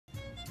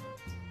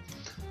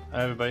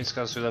Hi everybody,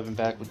 Scouts11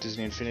 back with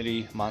Disney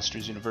Infinity,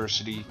 Monsters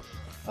University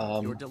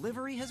Your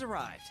delivery has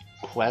arrived.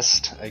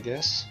 quest, I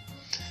guess.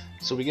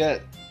 So we got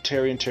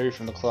Terry and Terry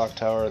from the clock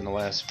tower in the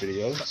last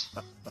videos.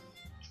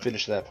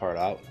 Finished that part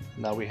out.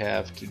 Now we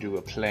have to do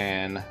a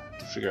plan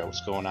to figure out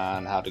what's going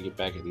on, how to get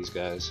back at these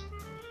guys.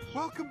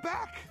 Welcome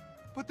back!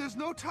 But there's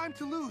no time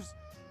to lose.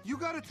 You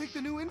gotta take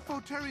the new info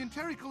Terry and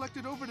Terry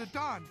collected over to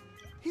Don.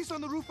 He's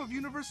on the roof of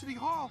University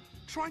Hall,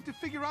 trying to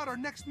figure out our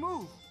next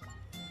move.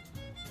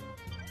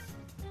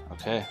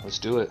 Okay, let's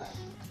do it.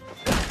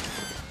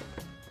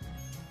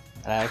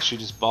 I actually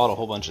just bought a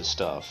whole bunch of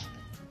stuff.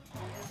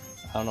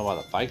 I don't know why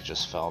the bike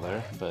just fell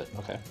there, but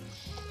okay.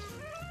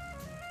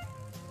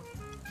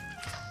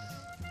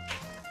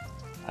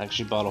 I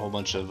actually bought a whole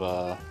bunch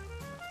of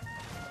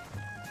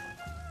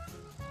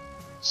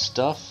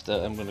stuff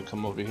that I'm gonna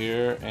come over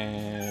here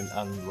and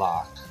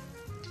unlock.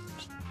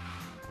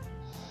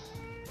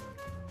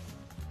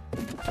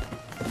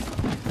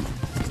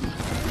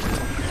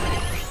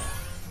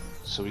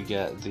 So we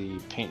got the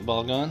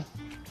paintball gun,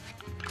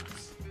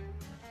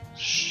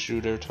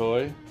 shooter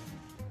toy,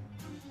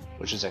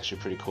 which is actually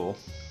pretty cool.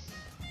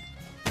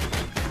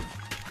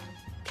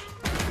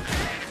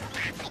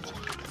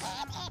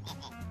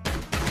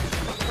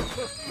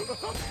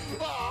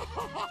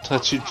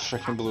 Thought you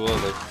freaking blew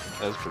up. Like,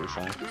 that was pretty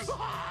funny.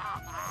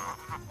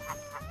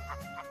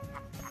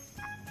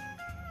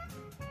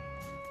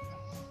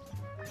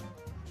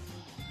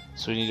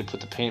 So we need to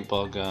put the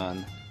paintball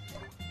gun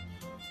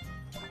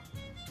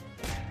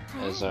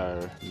as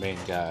our main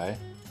guy.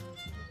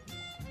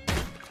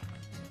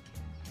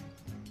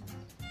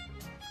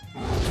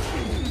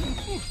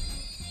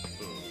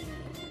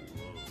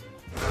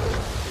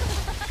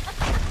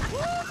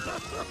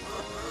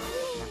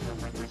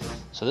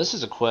 So this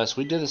is a quest.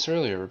 We did this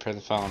earlier, repair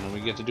the fountain, and we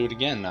get to do it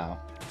again now.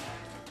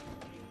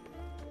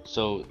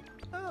 So,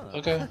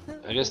 okay,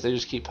 I guess they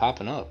just keep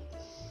popping up.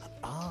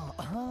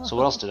 So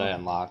what else did I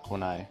unlock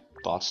when I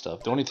bought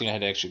stuff? The only thing I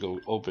had to actually go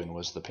open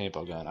was the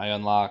paintball gun. I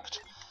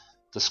unlocked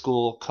the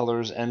school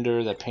colors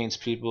ender that paints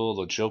people,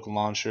 the joke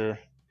launcher,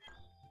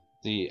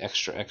 the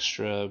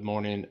extra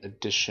morning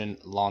edition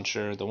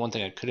launcher. The one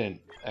thing I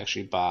couldn't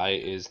actually buy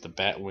is the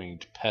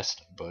bat-winged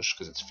pest bush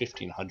because it's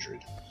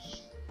 1500.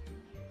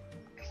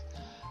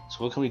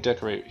 So what can we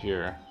decorate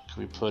here?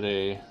 Can we put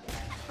a...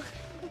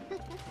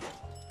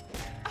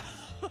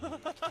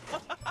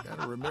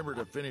 Gotta remember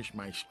to finish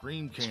my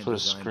scream can. Let's put a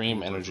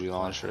scream energy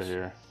launcher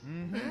here.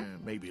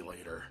 Maybe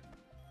later.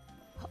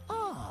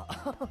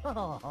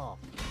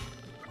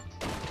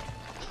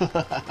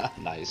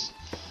 Nice.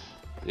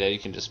 Yeah, you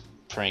can just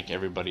prank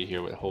everybody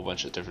here with a whole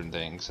bunch of different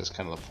things. That's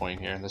kind of the point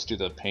here. Let's do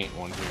the paint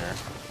one here.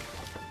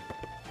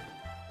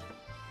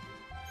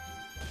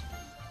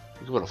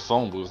 We can put a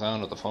phone booth. I don't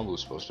know what the phone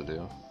booth's supposed to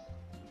do.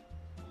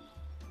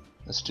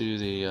 Let's do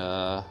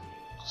the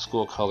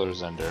school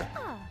colors ender.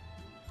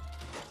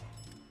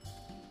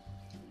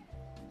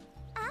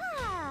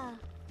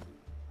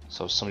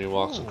 So if somebody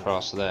walks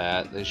across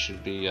that, they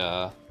should be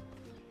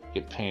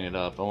get painted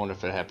up. I wonder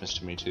if it happens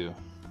to me too.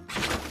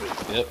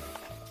 Yep.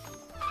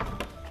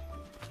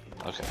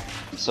 Okay.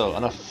 So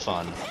enough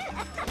fun.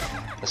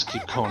 Let's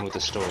keep going with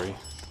the story.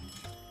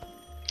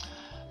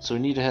 So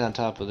we need to head on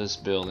top of this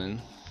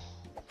building.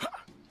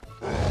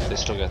 They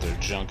still got their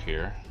junk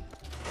here.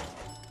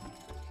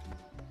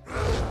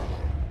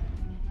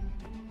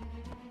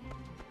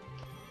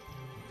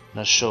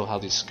 Let's show how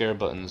these scare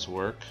buttons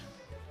work.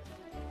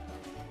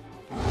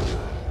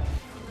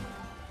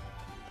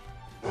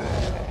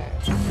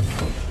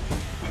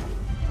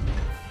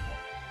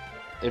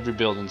 Every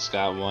building's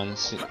got one,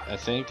 I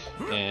think,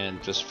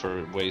 and just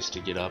for ways to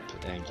get up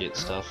and get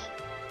stuff,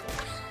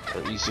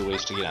 or easy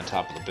ways to get on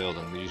top of the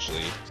building,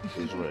 usually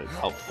is what it's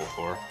helpful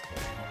for.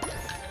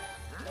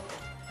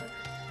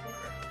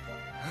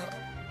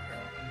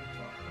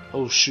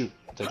 Oh shoot,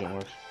 that didn't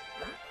work.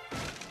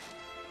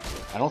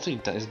 I don't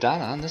think, is Don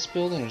on this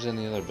building or is it in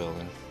the other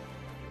building?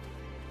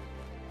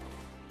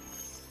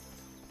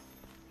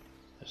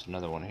 There's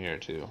another one here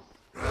too.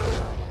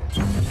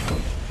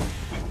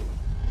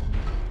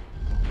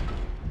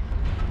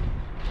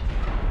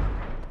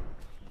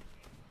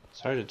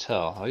 It's hard to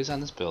tell. Oh, he's on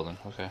this building.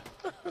 Okay.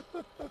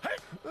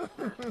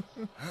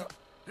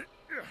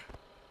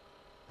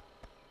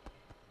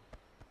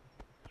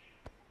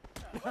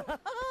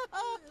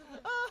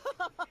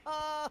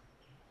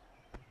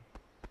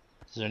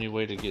 Is there any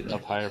way to get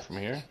up higher from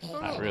here?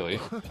 Not really.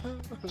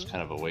 It's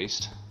kind of a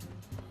waste.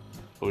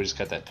 But we just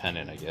got that pen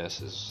in, I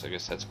guess. I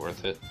guess that's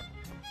worth it.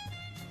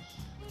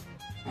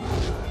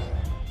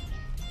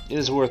 It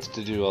is worth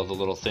to do all the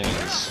little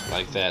things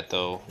like that,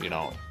 though, you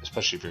know,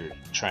 especially if you're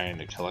trying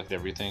to collect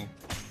everything.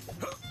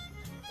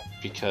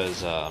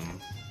 Because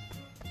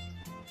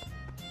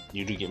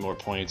you do get more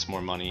points,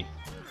 more money,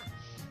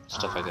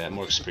 stuff like that,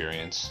 more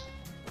experience.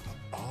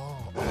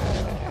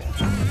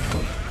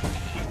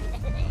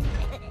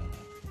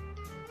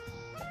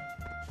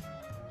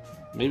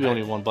 Maybe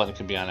only one button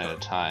can be on at a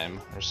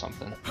time or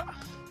something.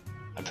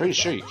 I'm pretty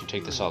sure you can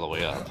take this all the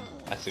way up.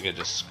 I think I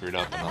just screwed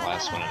up in the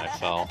last one and I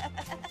fell.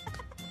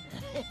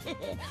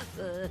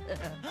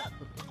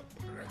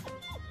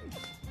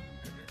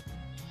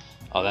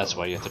 Oh, that's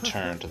why you have to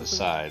turn to the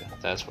side.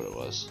 That's what it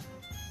was.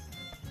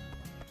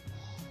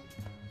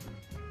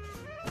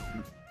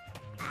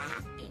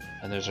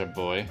 And there's our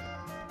boy.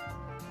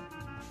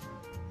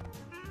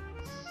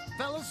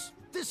 Fellas,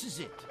 this is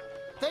it.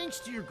 Thanks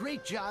to your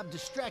great job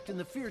distracting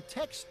the Fear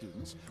Tech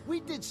students, we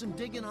did some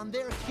digging on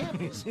their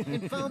campus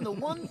and found the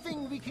one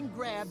thing we can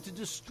grab to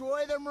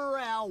destroy their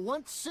morale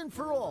once and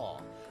for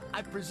all.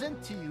 I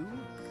present to you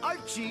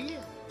Archie,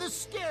 the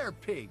Scare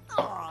Pig.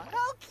 Aw,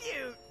 how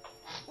cute!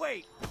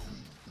 Wait,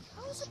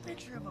 how's a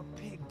picture of a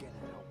pig gonna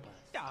help us?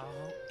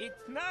 Oh,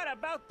 it's not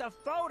about the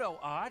photo,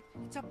 Art.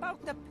 It's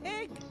about the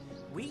pig.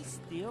 We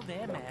steal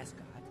their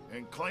mascot.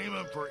 And claim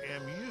him for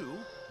MU.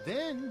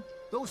 Then,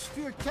 those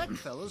Fear Tech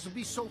fellas will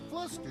be so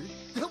flustered,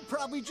 they'll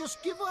probably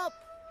just give up.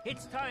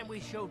 It's time we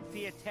showed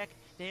Fear Tech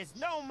there's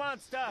no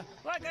monster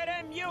like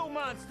an MU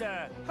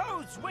monster.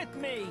 Who's with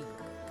me?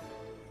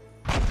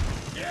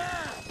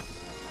 Yeah!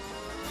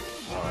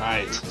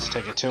 Alright, let's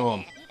take it to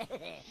him.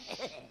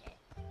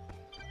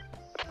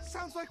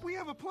 Sounds like we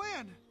have a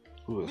plan.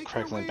 Ooh, a Make your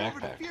crackling way over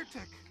to backpack. Fear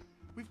Tech.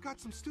 We've got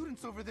some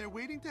students over there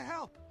waiting to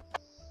help.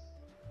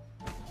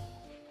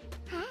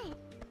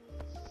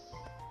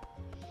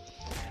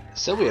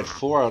 Said we had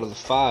 4 out of the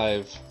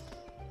 5.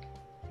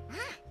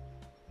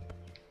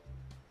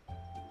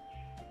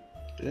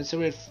 Didn't it say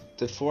we had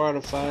did 4 out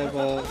of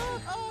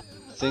 5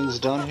 things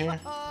done here?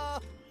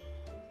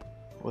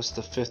 What's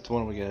the 5th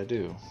one we gotta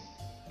do?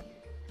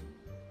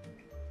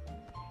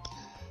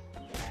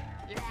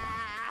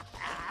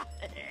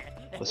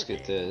 Let's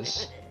get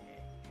this.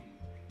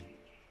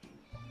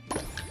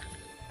 Okay.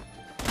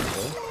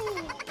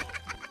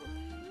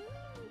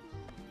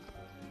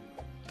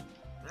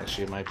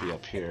 Actually, it might be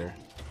up here.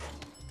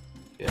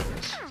 Yeah, it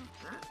is.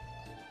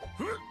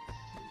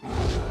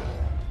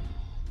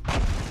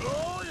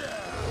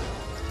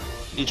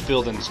 Each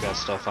building's got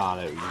stuff on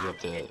it you have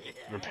to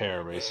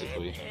repair,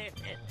 basically.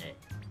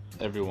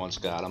 Everyone's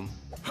got them.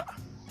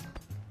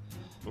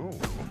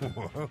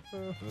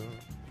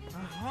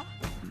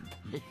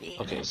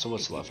 Okay, so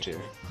what's left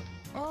here?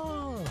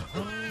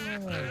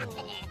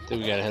 Then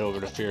we gotta head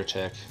over to Fear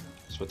Tech.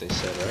 That's what they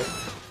said, right?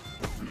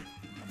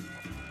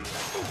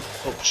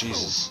 Oh,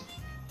 Jesus.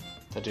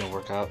 That didn't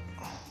work out.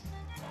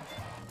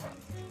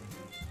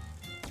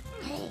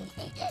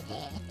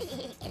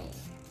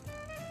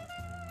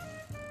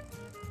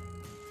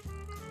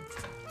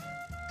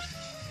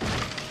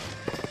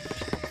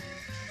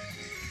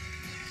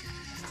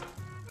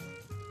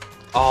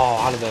 Oh,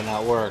 how did that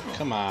not work?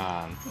 Come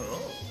on.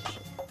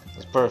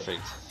 That's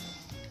perfect.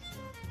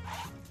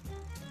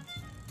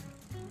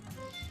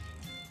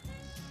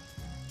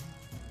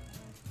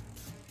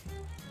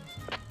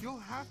 You'll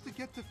have to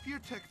get to Fear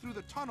Tech through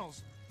the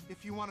tunnels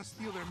if you want to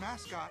steal their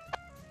mascot.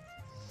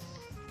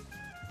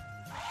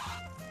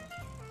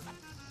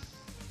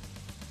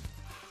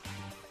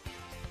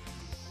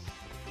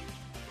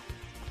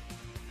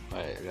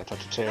 Alright, I gotta talk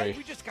to Terry. Hey,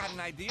 we just got an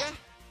idea.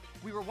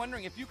 We were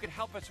wondering if you could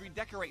help us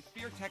redecorate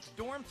Fear Tech's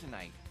dorm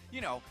tonight.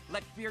 You know,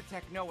 let Fear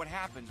Tech know what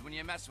happens when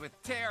you mess with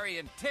Terry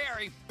and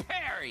Terry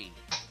Perry.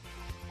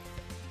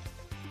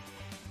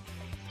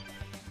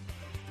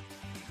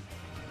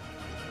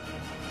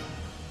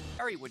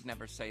 Terry would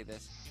never say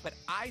this, but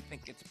I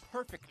think it's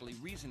perfectly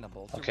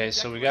reasonable to Okay,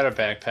 so we got our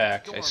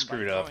backpack. I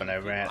screwed up and I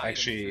ran.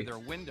 Actually,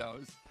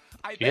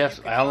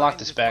 I unlocked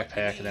this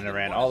backpack and then I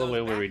ran all the way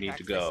where we need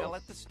to go.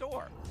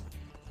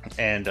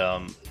 And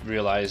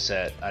realized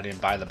that I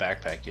didn't buy the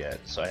backpack yet,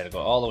 so I had to go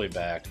all the way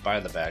back,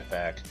 buy the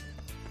backpack,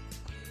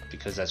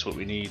 because that's what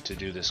we need to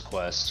do this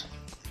quest,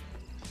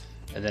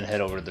 and then head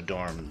over to the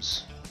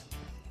dorms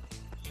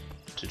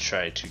to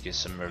try to get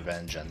some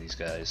revenge on these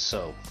guys.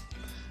 So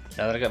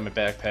now that I got my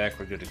backpack,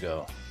 we're good to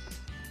go.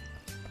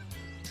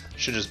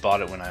 Should have just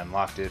bought it when I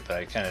unlocked it, but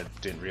I kind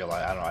of didn't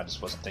realize. I don't know, I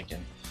just wasn't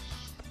thinking.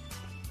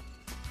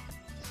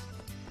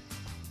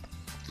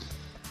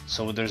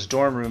 So there's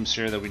dorm rooms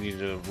here that we need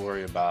to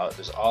worry about.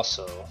 There's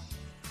also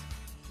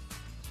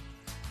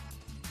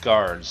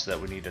guards that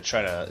we need to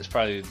try to. It's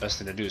probably the best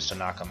thing to do is to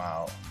knock them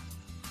out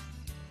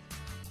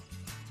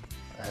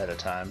ahead of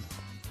time.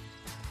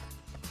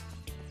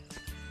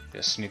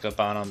 Just sneak up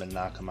on them and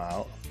knock them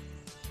out,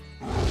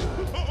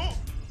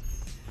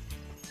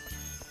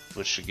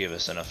 which should give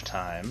us enough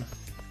time.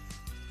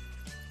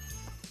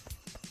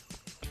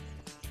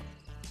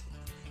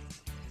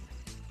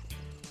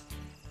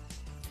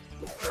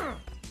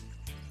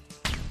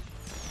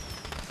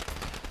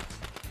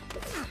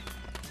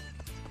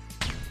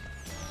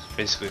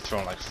 Basically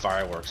throwing like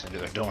fireworks into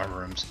their dorm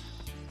rooms.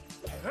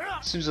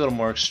 Seems a little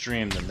more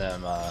extreme than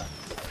them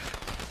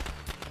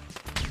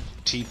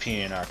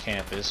TPing our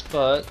campus,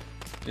 but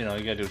you know,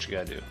 you gotta do what you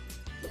gotta do.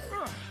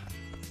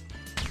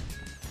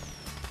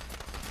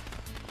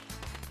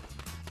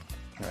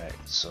 Alright,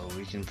 so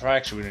we can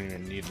actually we don't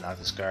even need to knock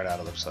this guard out,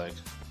 it looks like.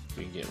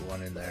 We can get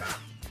one in there.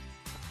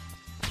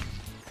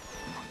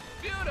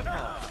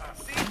 Beautiful!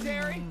 See,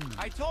 Terry?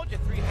 I told you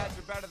 3 heads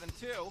are better than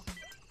 2.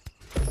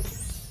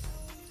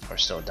 We're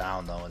still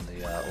down though in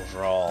the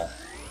overall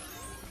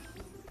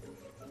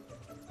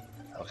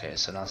Okay,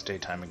 so now it's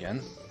daytime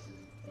again.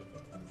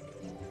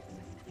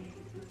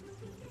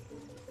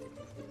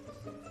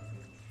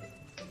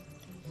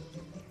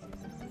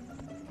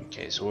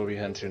 Okay, so where are we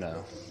heading to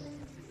now?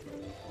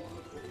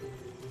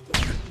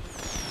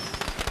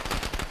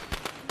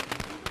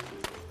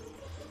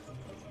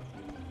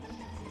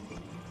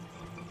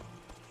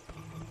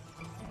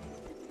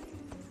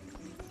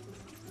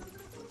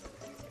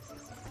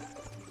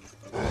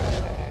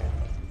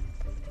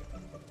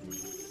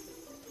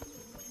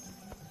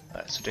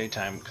 So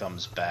daytime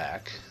comes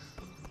back.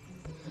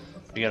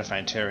 We gotta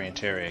find Terry and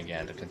Terry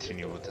again to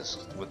continue with this,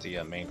 with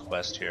the main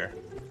quest here.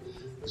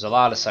 There's a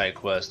lot of side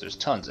quests. There's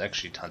tons,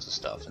 actually tons of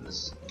stuff in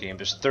this game.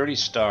 There's 30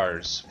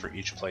 stars for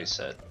each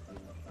playset.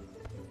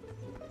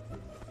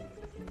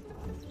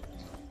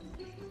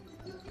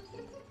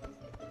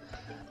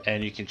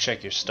 And you can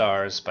check your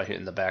stars by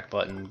hitting the back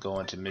button,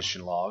 go into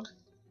mission log,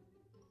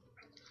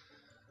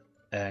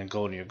 and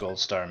go to your gold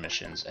star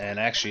missions. And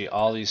actually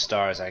all these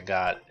stars I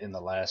got in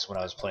the last, when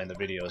I was playing the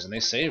videos, and they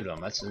saved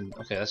them.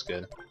 Okay, that's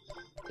good.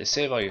 They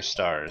save all your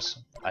stars.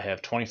 I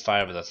have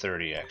 25 of the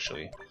 30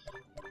 actually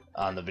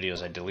on the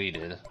videos I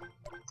deleted.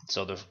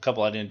 So the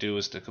couple I didn't do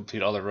is to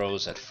complete all the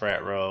rows at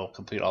Frat Row,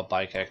 complete all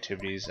bike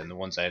activities, and the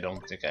ones I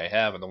don't think I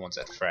have are the ones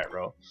at Frat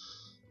Row.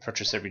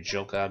 Purchase every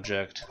joke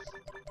object.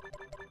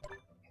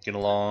 Get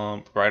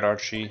along, Bright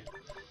Archie,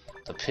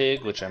 the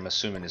pig, which I'm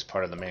assuming is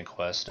part of the main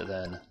quest, and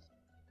then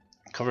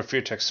cover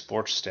FearTech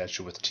sports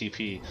statue with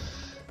TP.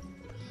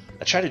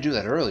 I tried to do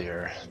that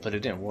earlier, but it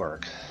didn't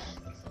work.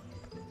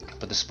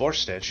 But the sports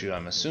statue,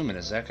 I'm assuming,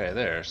 is that guy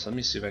there. So let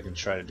me see if I can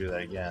try to do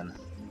that again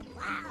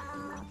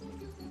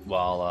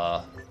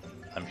while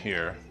I'm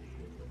here.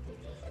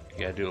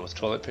 You gotta do it with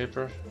toilet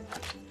paper.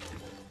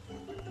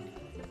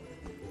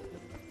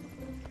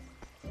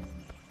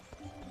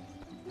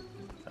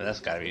 And that's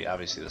gotta be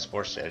obviously the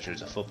sports statue.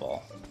 It's a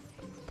football,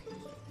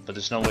 but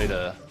there's no way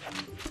to.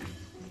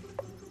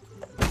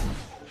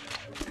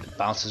 It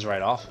bounces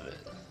right off of it.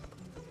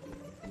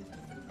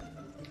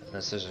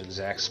 Unless there's an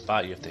exact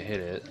spot you have to hit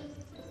it. Do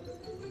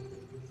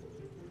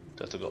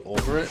I have to go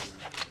over it?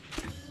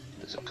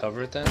 Does it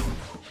cover it then?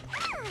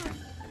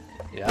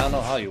 Yeah, I don't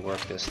know how you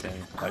work this thing,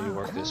 how you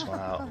work this one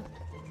out.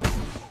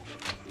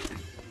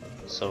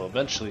 So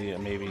eventually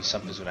maybe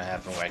something's gonna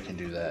happen where I can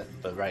do that,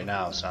 but right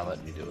now it's not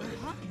letting me do it.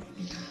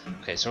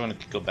 Okay, so we're gonna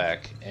go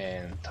back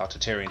and talk to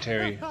Terry and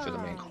Terry for the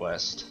main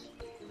quest.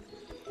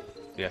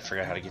 We gotta figure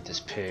out how to get this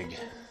pig.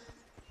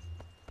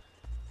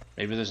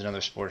 Maybe there's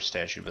another sports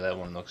statue, but that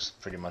one looks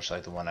pretty much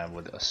like the one I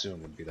would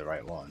assume would be the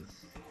right one.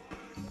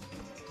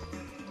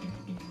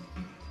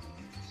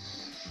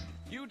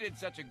 You did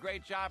such a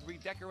great job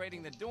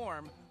redecorating the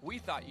dorm, we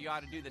thought you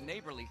ought to do the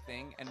neighborly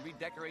thing and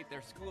redecorate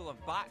their school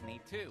of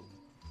botany, too.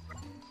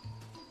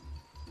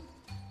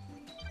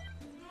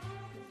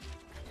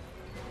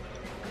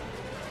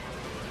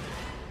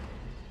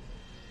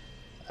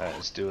 Alright,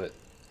 let's do it.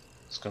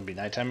 It's gonna be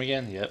nighttime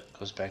again? Yep,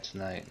 goes back to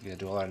night. You gotta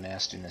do a lot of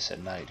nastiness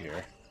at night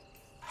here.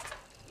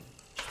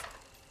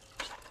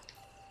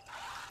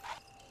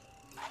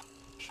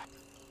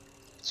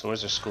 So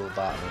where's our school of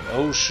botany?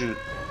 Oh shoot!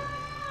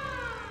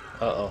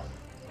 Uh-oh.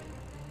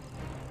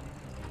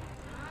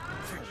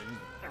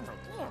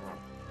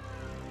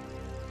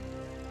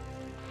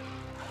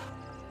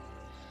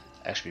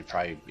 Actually,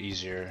 probably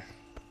easier.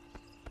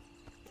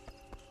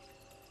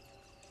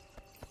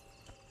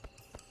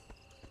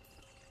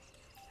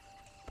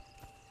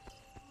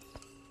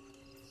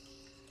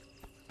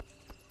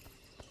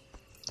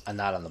 I'm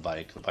not on the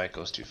bike. The bike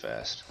goes too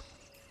fast.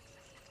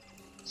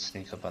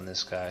 Sneak up on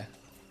this guy.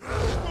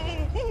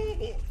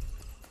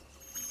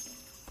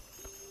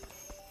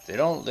 They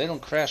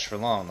don't crash for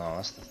long though.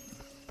 That's the...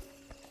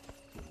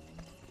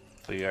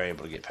 But you are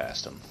able to get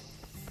past them.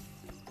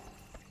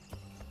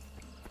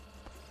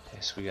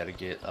 Okay, so we got to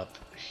get up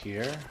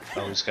here.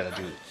 Oh, we just got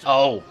to do.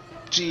 Oh,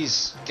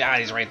 jeez, God,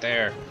 he's right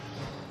there.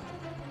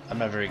 I'm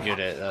not very good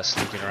at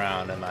sneaking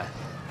around, am I?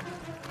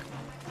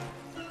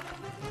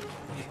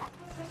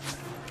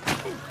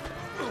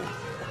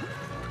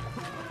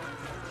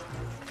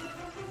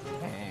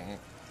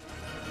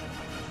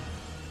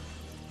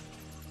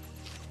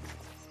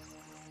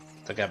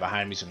 The guy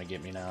behind me is gonna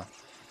get me now.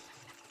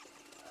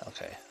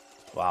 Okay.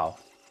 Wow.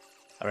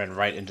 I ran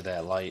right into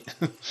that light.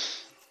 I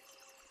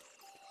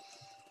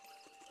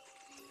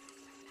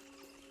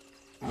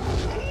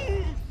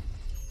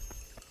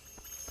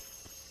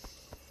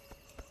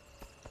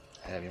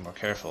gotta be more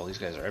careful. These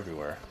guys are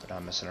everywhere. They're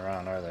not messing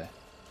around, are they?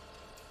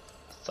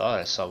 I thought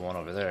I saw one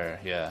over there.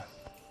 Yeah.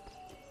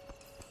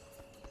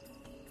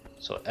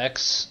 So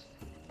X.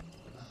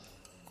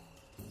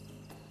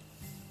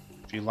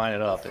 If you line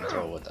it up and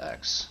throw it with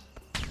X.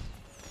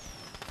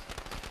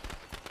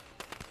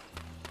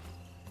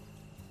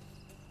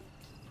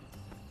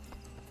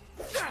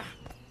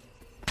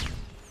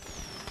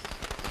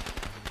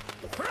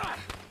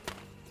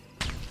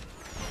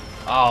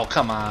 Oh,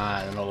 come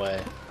on, no way.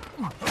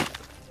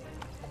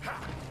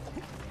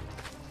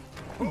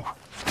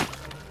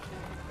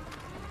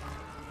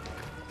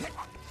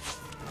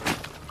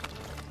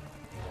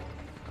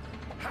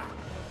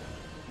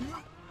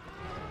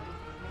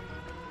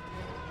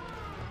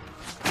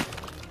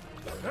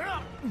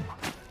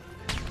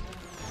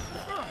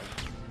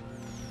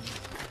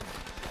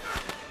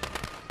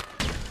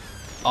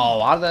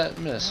 Oh, how did that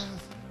miss?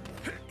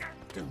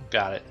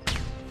 Got it.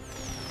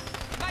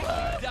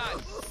 Nicely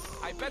done.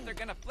 I bet they're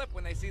gonna flip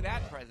when they see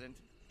that present.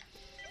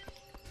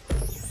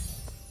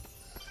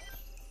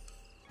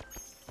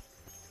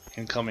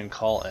 Incoming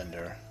call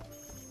ender.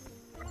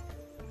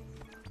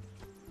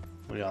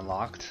 We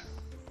unlocked.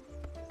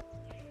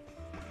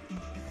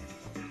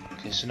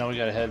 Okay, so now we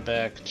gotta head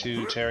back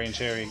to Terry and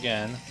Terry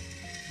again.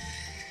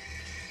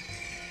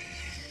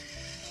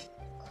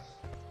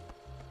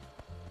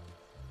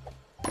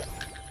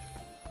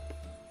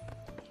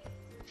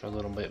 For a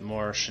little bit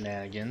more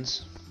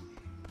shenanigans.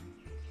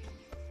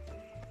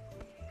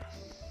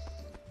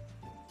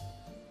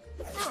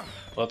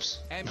 Whoops.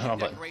 And No,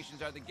 but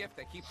decorations are the gift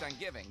that keeps on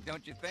giving,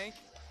 don't you think?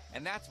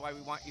 And that's why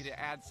we want you to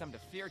add some to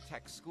Fear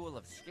Tech's School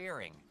of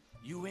Scaring.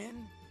 You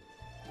in?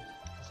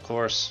 of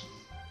course.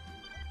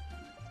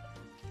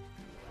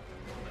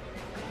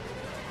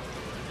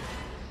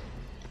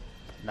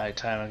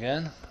 Nighttime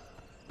again?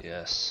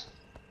 Yes.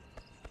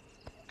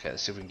 Okay,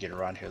 let's see if we can get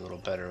around here a little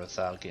better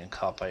without getting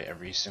caught by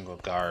every single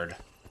guard.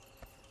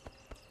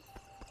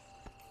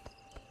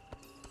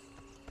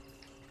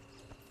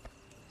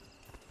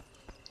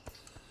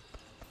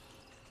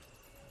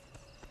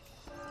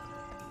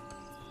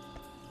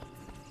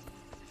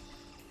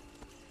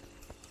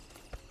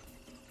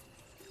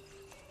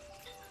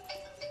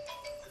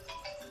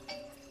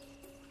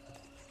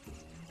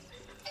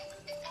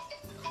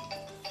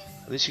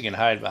 At least you can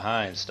hide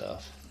behind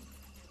stuff.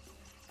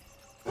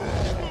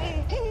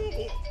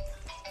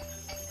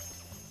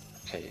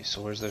 Okay,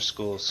 so where's their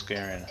school of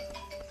scaring?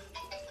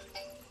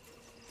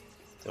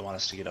 They want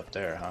us to get up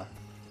there, huh?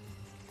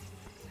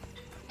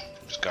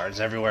 There's guards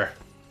everywhere.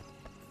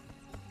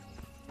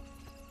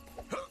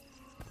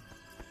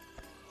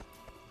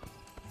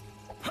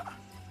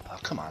 Oh,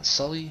 come on,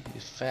 Sully,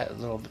 you fat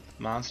little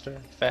monster.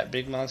 Fat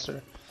big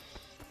monster.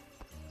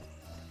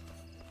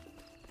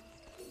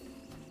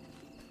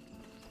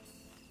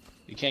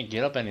 You can't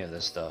get up any of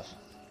this stuff.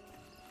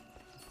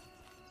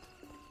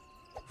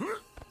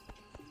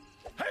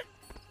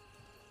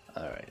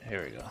 Alright,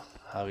 here we go.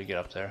 How do we get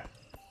up there?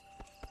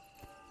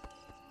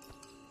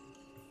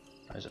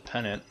 There's a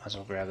pennant. Might as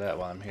well grab that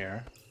while I'm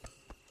here.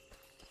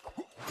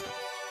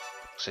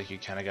 Looks like you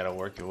kind of got to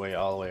work your way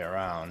all the way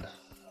around.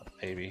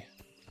 Maybe.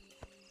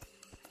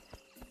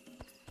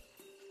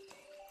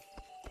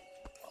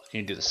 Can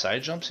you do the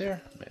side jumps here?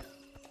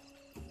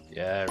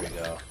 Yeah, there we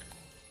go.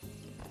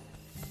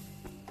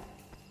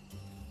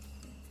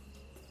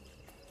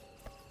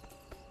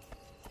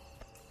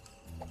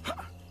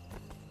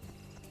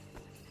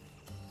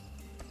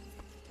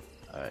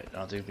 Alright, I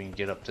don't think we can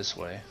get up this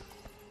way.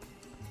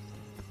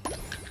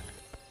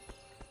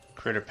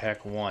 Critter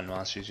Pack 1,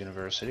 Monsters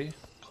University.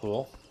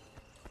 Cool.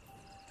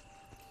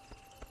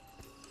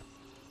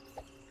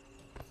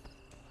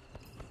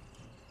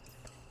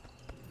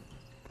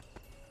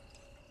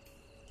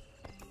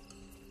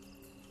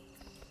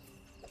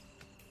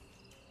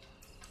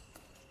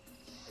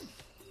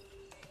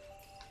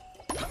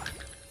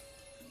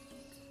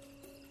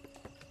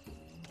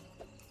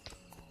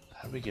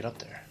 How do we get up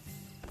there?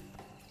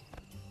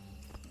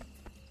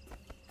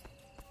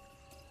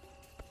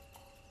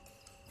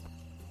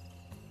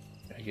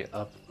 I get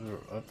up, we were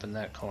up in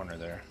that corner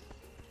there.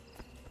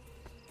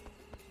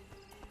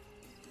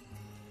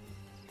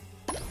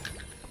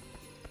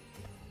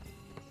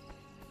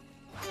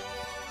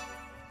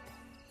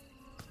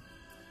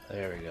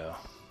 There we go.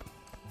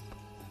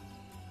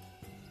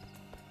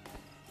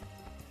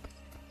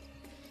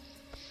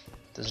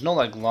 There's no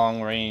like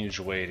long range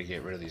way to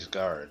get rid of these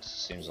guards,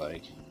 seems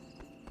like.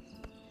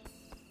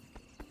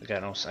 I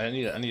got no, I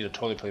need a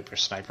toilet paper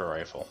sniper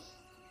rifle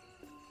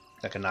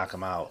that can knock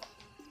them out.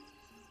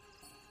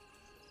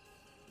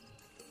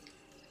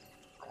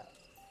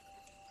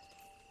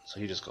 So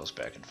he just goes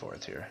back and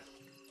forth here.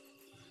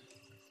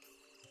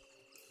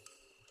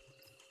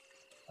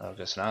 Oh, I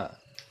guess not.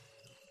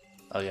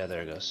 Oh yeah,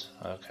 there it goes.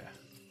 Okay.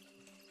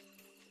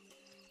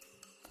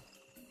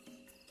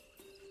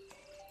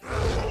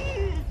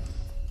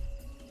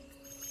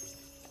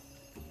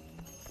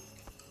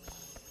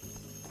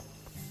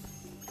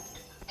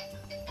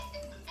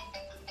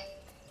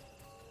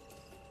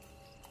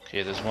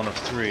 Okay, there's one of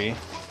 3.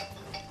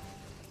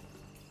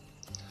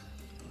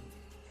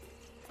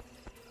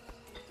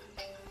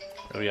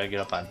 We gotta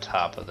get up on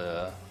top of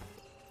the...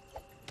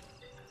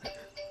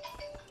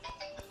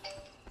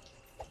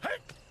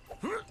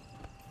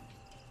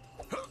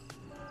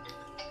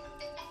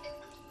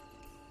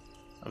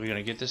 Are we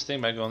gonna get this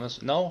thing by going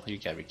this? No? You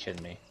gotta be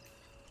kidding me.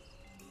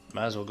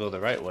 Might as well go the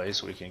right way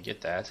so we can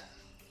get that.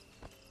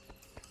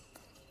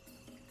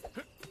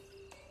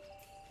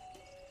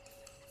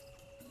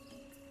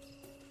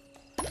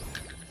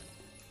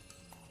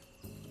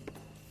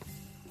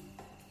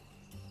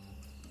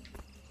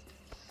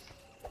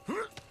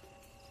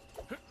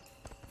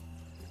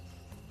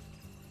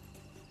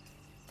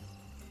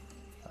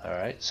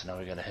 Alright, so now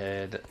we gotta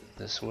head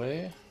this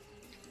way.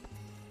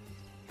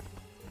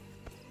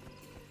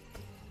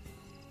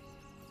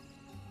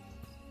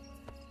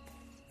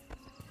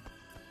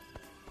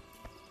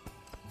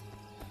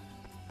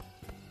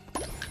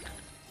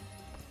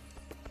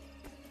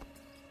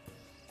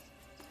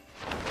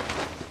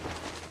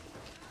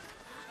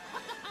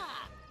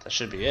 That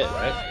should be it,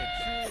 right?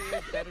 It truly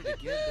is better to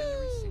give than to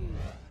receive.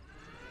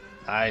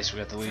 Nice, we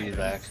got the Wii U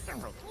back.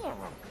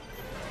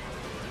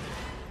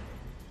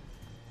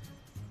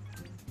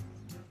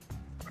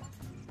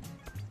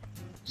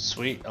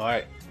 Sweet,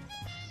 alright.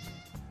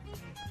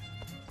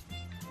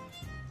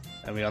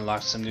 And we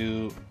unlocked a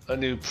new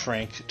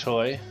prank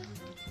toy.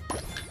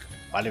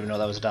 I didn't even know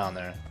that was down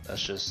there.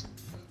 That's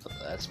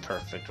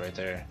perfect right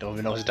there. Don't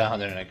even know it's down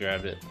there and I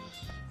grabbed it.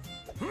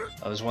 Oh,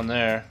 there's one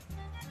there.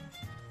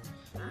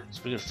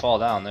 So we could fall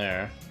down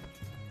there.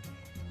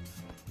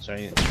 Is there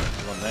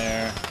one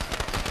there?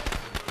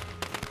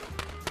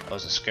 That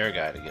was a scare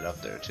guy to get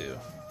up there too.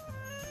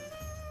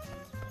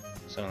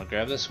 So I'm gonna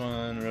grab this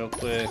one real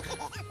quick.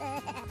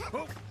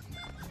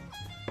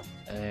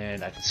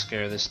 And I can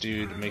scare this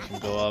dude to make him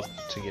go up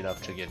to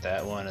get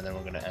that one, and then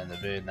we're gonna end the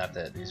vid. Not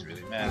that these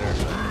really matter,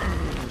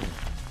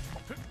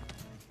 but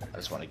I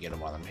just want to get him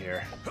while I'm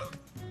here.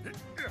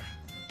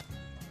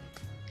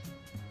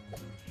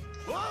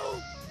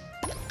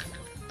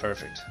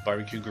 Perfect.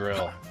 Barbecue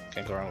grill.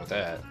 Can't go wrong with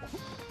that.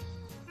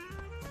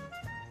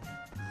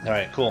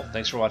 Alright, cool.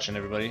 Thanks for watching,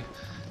 everybody.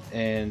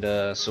 And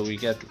so we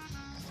did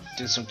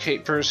some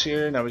capers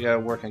here. Now we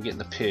gotta work on getting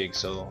the pig,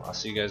 so I'll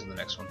see you guys in the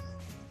next one.